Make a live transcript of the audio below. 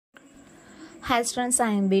Hi students,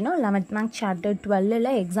 I am Bino. 11th Math Chapter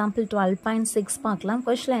 12 example 12.6 பார்க்கலாம்.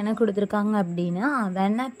 Question என்ன கொடுத்திருக்காங்க அப்படினா,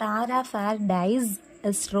 when a pair of air dice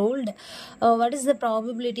is rolled, what is the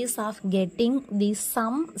probabilities of getting the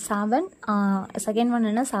sum 7, second one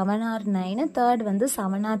என்ன 7 or 9, third வந்து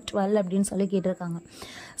 7 or 12 அப்படின்னு சொல்லி கேட்டிருக்காங்க.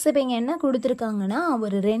 So இப்போ இங்கே என்ன கொடுத்துருக்காங்கன்னா,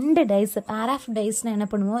 ஒரு 2 டைஸ், பேர் ஆஃப் டைஸ்னால் என்ன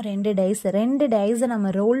பண்ணுவோம், 2 டைஸை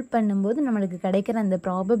நம்ம ரோல் பண்ணும்போது நம்மளுக்கு கிடைக்கிற அந்த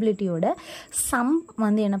ப்ராபபிலிட்டியோட சம்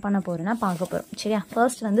வந்து என்ன பண்ண போகிறோன்னா பார்க்க போகிறோம். சரியா?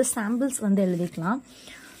 ஃபர்ஸ்ட் வந்து சாம்பிள்ஸ் வந்து எழுதிக்கலாம்.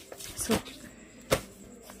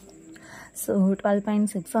 ஸோ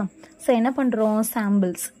 12.6 ஸோ என்ன பண்ணுறோம்,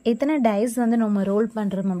 சாம்பிள்ஸ் எத்தனை டைஸ் வந்து நம்ம ரோல்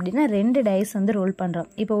பண்ணுறோம் அப்படின்னா 2 டைஸ் வந்து ரோல் பண்ணுறோம்.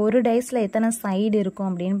 இப்போ ஒரு டைஸில் எத்தனை சைடு இருக்கும்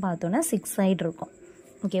அப்படின்னு பார்த்தோன்னா 6 சைடு இருக்கும்.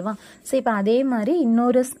 ஓகேவா? ஸோ இப்போ அதே மாதிரி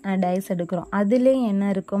இன்னொரு டைஸ் எடுக்கிறோம், அதுலேயும் என்ன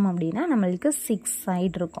இருக்கும் அப்படின்னா நம்மளுக்கு 6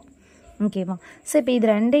 சைடு இருக்கும். ஓகேவா? ஸோ இப்போ இது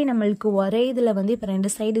ரெண்டையும் நம்மளுக்கு ஒரே இதில் வந்து இப்போ 2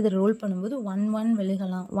 சைடு இதை ரோல் பண்ணும்போது 1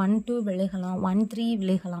 விழுகலாம், 1 விழுகலாம், 1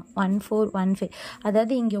 விழுகலாம், 1 5.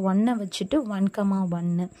 அதாவது இங்கே 1 வச்சுட்டு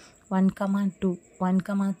 1,1 1,2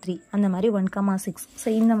 1,3 அந்த மாதிரி 1,6. ஸோ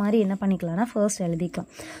இந்த மாதிரி என்ன பண்ணிக்கலாம்னா ஃபர்ஸ்ட் எழுதிக்கலாம்.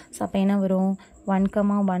 ஸோ அப்போ என்ன வரும்,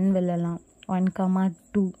 1,1 விழலாம்,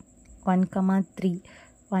 1,2 1,3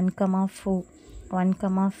 1,4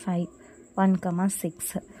 1,5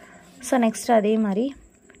 1,6. ஸோ நெக்ஸ்ட் அதே மாதிரி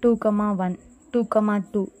 2,1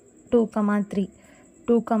 2,2 2,3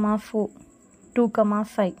 2,4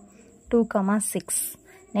 2,5 2,6.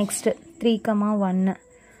 நெக்ஸ்ட் 3,1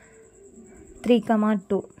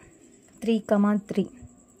 3,2 3,3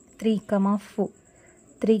 3,4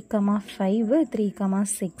 3,5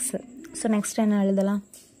 3,6. ஸோ நெக்ஸ்ட் என்ன எழுதலாம்,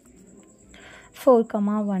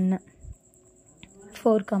 4,1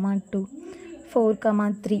 4,2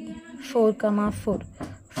 4,3 4,4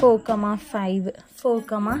 4,5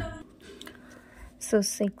 4, so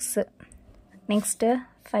 6. Next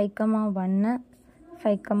 5,1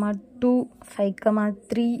 5,2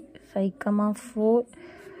 5,3 5,4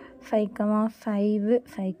 5,5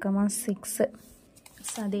 5,6.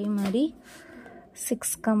 அதே மாதிரி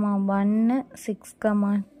 6,1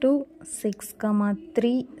 6,2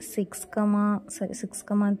 6,3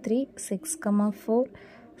 6,3 6,4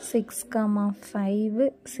 6,5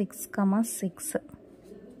 6,6.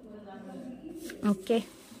 ஓகே.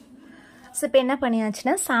 ஸோ இப்போ என்ன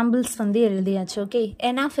பண்ணியாச்சுன்னா சாம்பிள்ஸ் வந்து எழுதியாச்சு. ஓகே,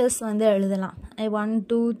 என்எஃப்எஸ் வந்து எழுதலாம். 1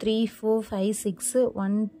 2 3 4 5 6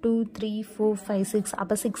 1 2 3 4 5 6.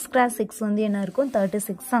 அப்போ 6 × 6 வந்து என்ன இருக்கும்,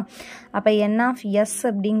 36. அப்போ என்எஃப்எஸ்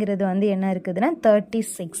அப்படிங்கிறது வந்து என்ன இருக்குதுன்னா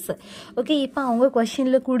 36. ஓகே, இப்போ அவங்க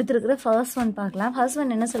கொஷினில் கொடுத்துருக்குற ஃபர்ஸ்ட் ஒன் பார்க்கலாம். ஃபர்ஸ்ட்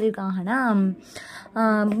ஒன் என்ன சொல்லியிருக்காங்கன்னா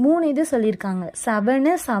 3 இது சொல்லியிருக்காங்க,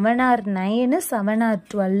 7 7 or 9 7 or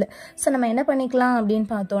 12. ஸோ நம்ம என்ன பண்ணிக்கலாம் அப்படின்னு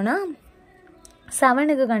பார்த்தோன்னா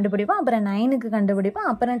 7க்கு கண்டுபிடிப்போம், அப்புறம் 9க்கு கண்டுபிடிப்போம்,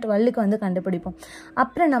 அப்புறம் 12க்கு வந்து கண்டுபிடிப்போம்.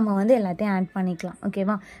 அப்புறம் நம்ம வந்து எல்லாத்தையும் ஆட் பண்ணிக்கலாம்.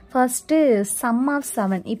 ஓகேவா? First some of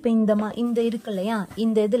 7. இப்போ இந்த இருக்கு இல்லையா,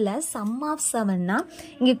 இந்த இதில் சம் ஆஃப் 7னா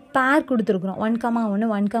இங்கே பேர் கொடுத்துருக்குறோம்,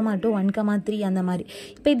 1,1 1,2 1,3 அந்த மாதிரி.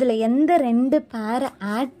 இப்போ இதில் எந்த 2 பேரை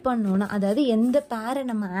ஆட் பண்ணோன்னா, அதாவது எந்த பேரை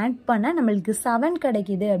நம்ம ஆட் பண்ணால் நம்மளுக்கு 7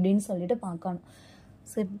 கிடைக்கிது அப்படின்னு சொல்லிட்டு பார்க்கணும்.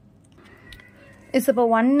 ஸோ இப்போ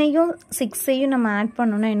 1ஐயும் 6ஐயும் நம்ம ஆட்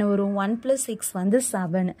பண்ணோன்னா என்ன வரும், 1 + 6 வந்து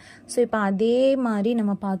 7. ஸோ இப்போ அதே மாதிரி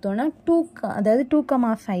நம்ம பார்த்தோன்னா 2 அதாவது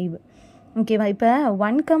 2,5. ஓகேவா? இப்போ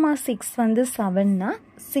 1,6 வந்து 7னா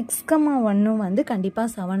 6,1 வந்து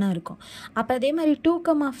கண்டிப்பாக 7ஆக இருக்கும். அப்போ அதே மாதிரி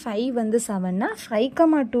 2,5 வந்து 7னா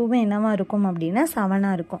 5,2 என்னவாக இருக்கும் அப்படின்னா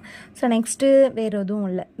 7ஆக இருக்கும். ஸோ நெக்ஸ்ட்டு வேறு எதுவும்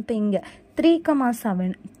இல்லை. இப்போ இங்கே 3,7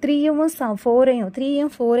 3யும்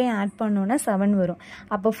 4ஐயும் ஆட் பண்ணோன்னா 7 வரும்.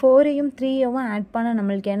 அப்போ 4ஐயும் 3யும் ஆட் பண்ண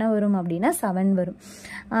நம்மளுக்கு என்ன வரும் அப்படின்னா 7 வரும்.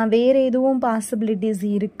 வேறு எதுவும் பாசிபிலிட்டிஸ்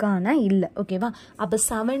இருக்கானா இல்லை. ஓகேவா? அப்போ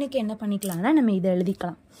 7க்கு என்ன பண்ணிக்கலாம்னா நம்ம இதை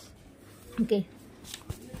எழுதிக்கலாம். ஓகே,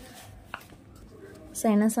 ஸோ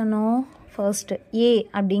என்ன சொன்னோம், ஃபர்ஸ்ட்டு ஏ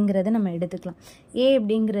அப்படிங்கிறத நம்ம எடுத்துக்கலாம். ஏ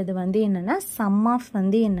அப்படிங்கிறது வந்து என்னென்னா சம் ஆஃப்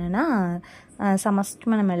வந்து என்னென்னா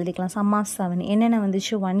சமஸ்டமாக நம்ம எழுதிக்கலாம். சம் ஆஃப் 7 என்னென்ன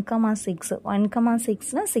வந்துச்சு, 1,6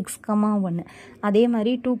 1,6னா 6,1. அதே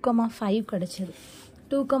மாதிரி 2,5 கிடச்சிது.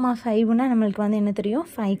 2,5னா நம்மளுக்கு வந்து என்ன தெரியும்,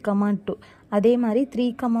 5,2. அதே மாதிரி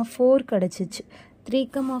 3,4 கிடச்சிச்சு.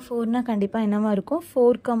 3,4னா கண்டிப்பாக என்னவாக இருக்கும்,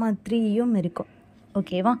 4,3யும் இருக்கும்.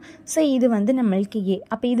 ஓகேவா? ஸோ இது வந்து நம்மளுக்கு ஏ.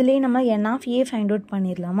 அப்போ இதுலேயே நம்ம என் ஆஃப் ஏ ஃபைண்ட் அவுட்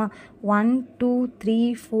பண்ணிடலாமா, 1 2 3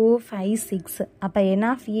 4 5 6. அப்போ என்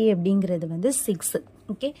ஆஃப் ஏ அப்படிங்கிறது வந்து 6.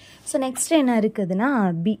 ஓகே, ஸோ நெக்ஸ்ட் என்ன இருக்குதுன்னா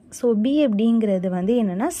பி. ஸோ பி அப்படிங்கிறது வந்து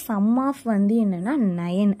என்னென்னா சம் ஆஃப் வந்து என்னென்னா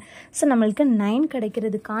 9. ஸோ நம்மளுக்கு 9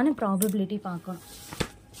 கிடைக்கிறதுக்கான ப்ராபபிலிட்டி பார்க்கணும்.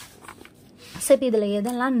 ஸோ இப்போ இதில்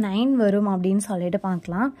எதெல்லாம் 9 வரும் அப்படின்னு சொல்லிட்டு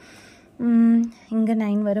பார்க்கலாம். இங்கே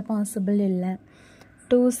 9 வர பாசிபிள் இல்லை.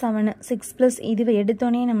 2 7 6 ப்ளஸ் இது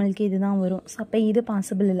எடுத்தோடனே நம்மளுக்கு இதுதான் வரும். ஸோ அப்போ இது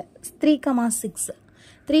பாசிபிள் இல்லை. 3,6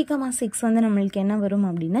 3,6 வந்து நம்மளுக்கு என்ன வரும்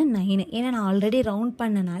அப்படின்னா 9. ஏன்னா நான் ஆல்ரெடி ரவுண்ட்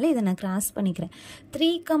பண்ணனால இதை நான் கிராஸ் பண்ணிக்கிறேன்.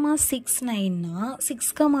 3,69னா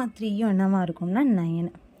 6,3யும் என்னவாக இருக்கும்னா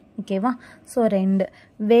 9. ஓகேவா? ஸோ 2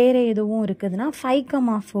 வேறு எதுவும் இருக்குதுன்னா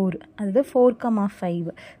 5,4 அதாவது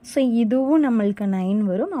 4,5. ஸோ இதுவும் நம்மளுக்கு 9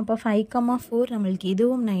 வரும். அப்போ 5,4 நம்மளுக்கு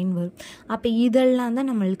இதுவும் 9 வரும். அப்போ இதெல்லாம் தான்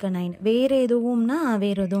நம்மளுக்கு 9. வேறு எதுவும்னா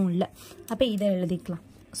வேறு எதுவும் இல்லை. அப்போ இதை எழுதிக்கலாம்.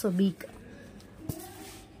 ஸோ பிக்கு.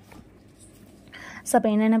 ஸோ அப்போ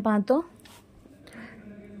என்னென்ன பார்த்தோம்?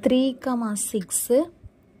 3,6.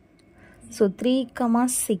 ஸோ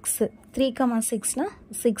 3,6 3,6னா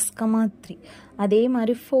 6,3. அதே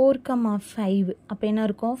மாதிரி 4,5. அப்போ என்ன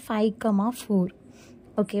இருக்கும்? 5,4.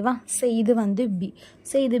 ஓகேவா? ஸோ இது வந்து பி.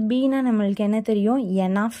 ஸோ இது பின்னா நம்மளுக்கு என்ன தெரியும்?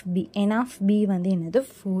 என் of B. N of B வந்து என்னது?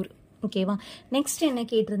 4. ஓகேவா? நெக்ஸ்ட் என்ன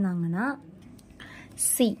கேட்டிருந்தாங்கன்னா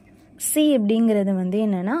சி. சி அப்படிங்கிறது வந்து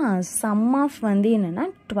என்னென்னா சம் ஆஃப் வந்து என்னென்னா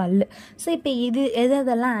 12. ஸோ இப்போ இது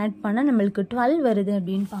எதெல்லாம் ஆட் பண்ணால் நம்மளுக்கு 12 வருது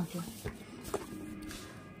அப்படின்னு பார்க்கலாம்.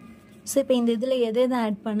 ஸோ இப்போ இந்த இதில் எதை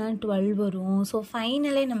ஆட் பண்ணால் 12 வரும்? ஸோ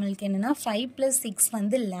ஃபைனலே நம்மளுக்கு என்னென்னா 5 + 6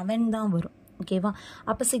 வந்து 11 தான் வரும். ஓகேவா?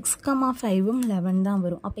 அப்போ 6,5ம் 11 தான்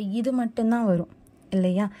வரும். அப்போ இது மட்டும்தான் வரும்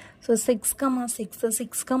இல்லையா? ஸோ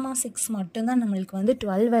 6,6 மட்டும்தான் நம்மளுக்கு வந்து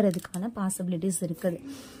 12 வர்றதுக்கான பாசிபிலிட்டிஸ் இருக்குது.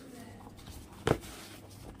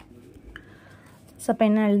 ஸோ அப்போ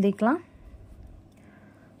என்ன எழுதிக்கலாம்?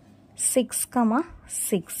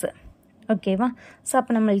 6,6. ஓகேவா? ஸோ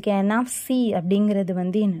அப்போ நம்மளுக்கு என் ஆஃப் சி அப்படிங்கிறது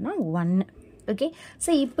வந்து என்னென்னா 1. ஓகே. ஸோ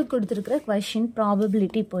இப்போ கொடுத்துருக்குற கொஷின்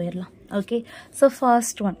ப்ராபபிலிட்டி போயிடலாம். ஓகே. ஸோ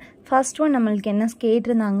ஃபர்ஸ்ட் ஒன் நம்மளுக்கு என்ன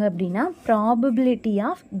கேட்டிருந்தாங்க அப்படின்னா ப்ராபபிலிட்டி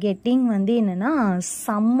ஆஃப் கெட்டிங் வந்து என்னென்னா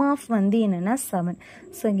சம் ஆஃப் வந்து என்னென்னா 7.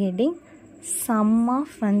 ஸோ கெட்டிங் சம்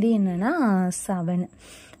ஆஃப் வந்து என்னென்னா 7.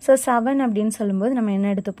 ஸோ 7 அப்படின்னு சொல்லும்போது நம்ம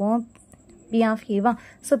என்ன எடுத்துப்போம்? P of Eva?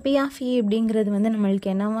 So P of ஏ அப்படிங்கிறது வந்து நம்மளுக்கு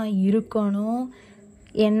என்னவா இருக்கணும்?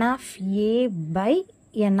 என் of A by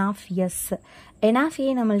N of S. N of ஏ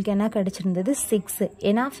நம்மளுக்கு என்ன கிடச்சிருந்தது? 6.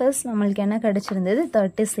 என் ஆஃப் எஸ் நம்மளுக்கு என்ன கிடச்சிருந்தது?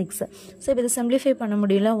 36. ஸோ இப்போ இதை சிம்பிளிஃபை பண்ண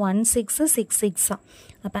முடியல. 1 6 6 6.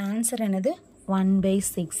 அப்போ ஆன்சர் என்னது?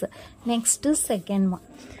 1/6. நெக்ஸ்ட்டு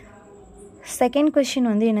செகண்ட்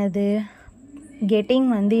கொஷின் வந்து என்னது? கெட்டிங்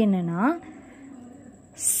வந்து என்னென்னா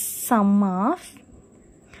சம் ஆஃப்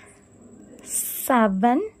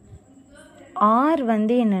 7 ஆர்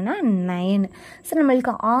வந்து என்னென்னா 9. ஸோ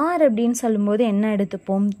நம்மளுக்கு ஆர் அப்படின்னு சொல்லும்போது என்ன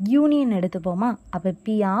எடுத்துப்போம்? யூனியன் எடுத்துப்போமா? அப்போ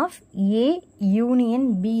P of A union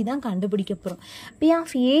B தான் கண்டுபிடிக்க போகிறோம். P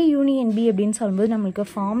of A union B அப்படின்னு சொல்லும்போது நம்மளுக்கு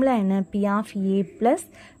ஃபார்முலா என்ன? P of A plus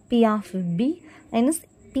P of B minus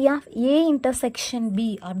P of A intersection B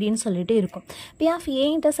அப்படின்னு சொல்லிட்டு இருக்கும். பி ஆஃப் ஏ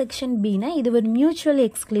இன்டர்செக்ஷன் பினா இது ஒரு மியூச்சுவல்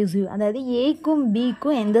எக்ஸ்க்ளூசிவ். அதாவது ஏக்கும்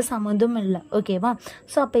பிக்கும் எந்த சம்மந்தமும் இல்லை. ஓகேவா?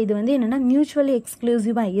 ஸோ அப்போ இது வந்து என்னென்னா மியூச்சுவலி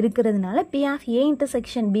எக்ஸ்க்ளூசிவாக இருக்கிறதுனால P of A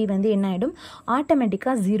intersection B வந்து என்ன ஆகிடும்?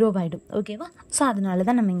 ஆட்டோமேட்டிக்காக 0 ஆகிடும். ஓகேவா? ஸோ அதனால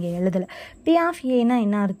தான் நம்ம இங்கே எழுதலை. பி ஆஃப் ஏனா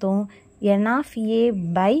என்ன அர்த்தம்? என் of A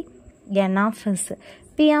by N of S.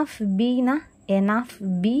 P of Bina N of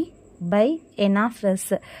B by n of s.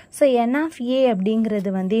 So n of a அப்படிங்கிறது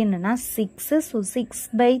வந்து என்னென்னா 6. ஸோ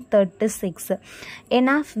 6/36. n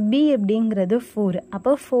of b அப்படிங்கிறது 4.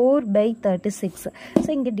 அப்போ 4/36. ஸோ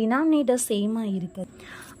இங்கே டினாமினேட்டர் சேமாக இருக்குது.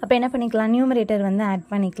 அப்போ என்ன பண்ணிக்கலாம்? நியூமரேட்டர் வந்து ஆட்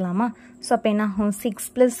பண்ணிக்கலாமா? ஸோ அப்போ என்ன ஆகும்? 6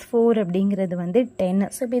 + 4 அப்படிங்கிறது வந்து 10.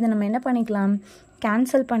 ஸோ இப்போ இதை நம்ம என்ன பண்ணிக்கலாம்?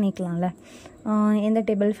 கேன்சல் பண்ணிக்கலாம்ல. எந்த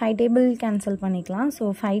டேபிள்? 5 டேபிள் கேன்சல் பண்ணிக்கலாம். So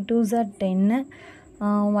 5 2s are 10.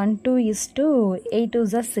 1 2 is to 8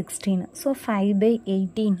 2s are 16. So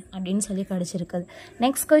 5/18 அப்படின்னு சொல்லி கிடச்சிருக்குது.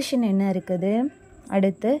 நெக்ஸ்ட் கொஷின் என்ன இருக்குது?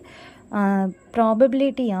 அடுத்து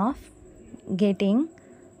probability of getting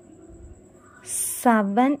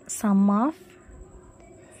 7 some of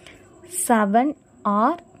 7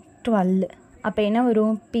 R 12. அப்போ என்ன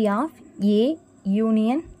வரும்? P of A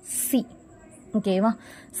union C. ஓகேவா?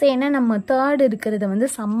 ஸோ ஏன்னா நம்ம தேர்ட் இருக்கிறத வந்து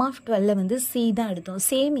சம் ஆஃப் 12 வந்து சி தான் எடுத்தோம்.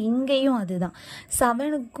 சேம் இங்கேயும் அதுதான்.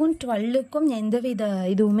 7க்கும் 12க்கும் எந்தவித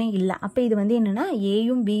இதுவுமே இல்லை. அப்போ இது வந்து என்னென்னா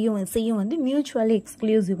ஏயும் பியும் சியும் வந்து மியூச்சுவலி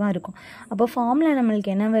எக்ஸ்க்ளூசிவாக இருக்கும். அப்போ ஃபார்முலா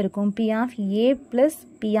நம்மளுக்கு என்னவா இருக்கும்? P of A plus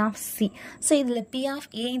P of C. So இதில் P of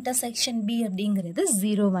A intersection B அப்படிங்கிறது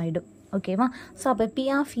 0 ஆகிடும். ஓகேவா? ஸோ அப்போ பி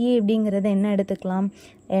ஆஃப் ஏ அப்படிங்கிறது என்ன எடுத்துக்கலாம்?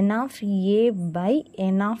 n of a by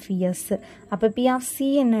n of s. அப்போ p of c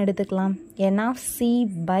என்ன எடுத்துக்கலாம்? n of c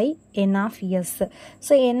by n of s.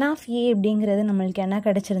 So n of a அப்படிங்கிறது நம்மளுக்கு என்ன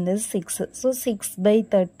கிடச்சிருந்தது? 6. ஸோ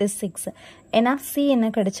 6/36. n of c என்ன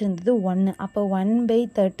கிடச்சிருந்தது? 1. அப்போ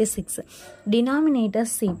 1/36. Denominator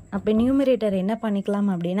same. அப்போ நியூமரேட்டர் என்ன பண்ணிக்கலாம்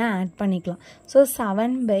அப்படின்னா ஆட் பண்ணிக்கலாம். ஸோ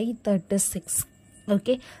 7/36.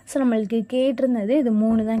 ஓகே. ஸோ நம்மளுக்கு கேட்டிருந்தது இது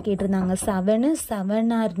 3 தான் கேட்டிருந்தாங்க. 7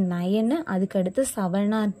 7 or 9 அதுக்கடுத்து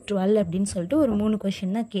 7 or 12 அப்படின்னு சொல்லிட்டு ஒரு 3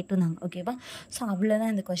 கொஷின் தான் கேட்டிருந்தாங்க. ஓகேவா? ஸோ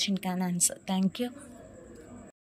அவ்வளோதான் இந்த கொஷினுக்கான ஆன்சர். தேங்க்யூ.